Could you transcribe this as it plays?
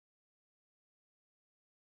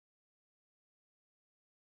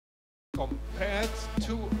Compared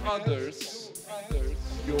to others,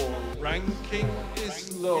 your ranking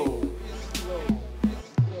is low.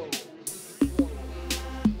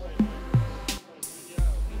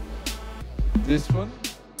 This one?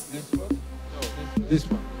 This one? No, this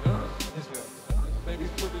one. No, this one. Maybe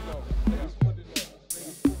put it on.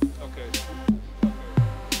 Okay.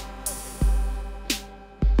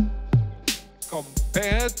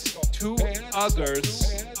 Compared to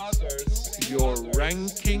others, your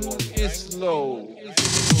ranking is low.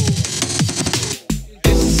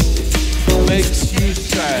 This makes you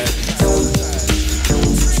sad.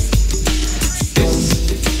 This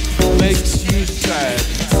makes you sad.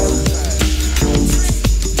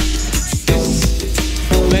 This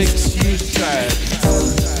makes you sad.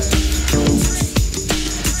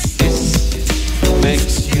 This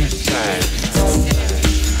makes you sad.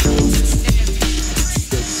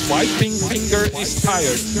 The swiping finger is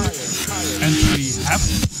tired, and we have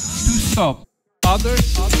to stop.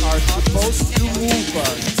 Others are supposed to move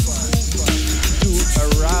us, to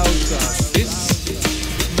arouse us. This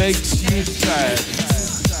makes you sad.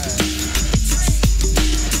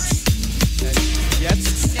 And yet,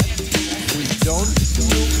 we don't do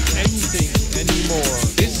anything anymore.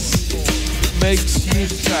 This makes you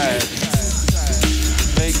sad.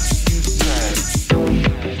 Makes you sad.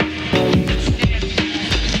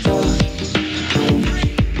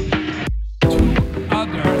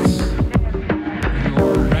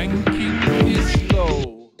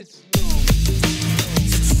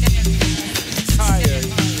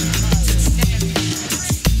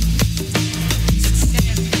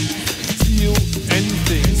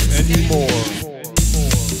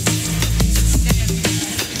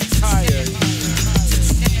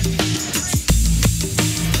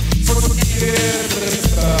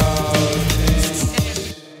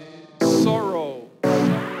 Sorrow,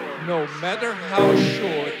 no matter how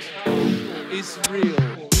short, is real.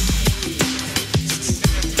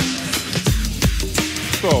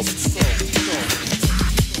 Stop.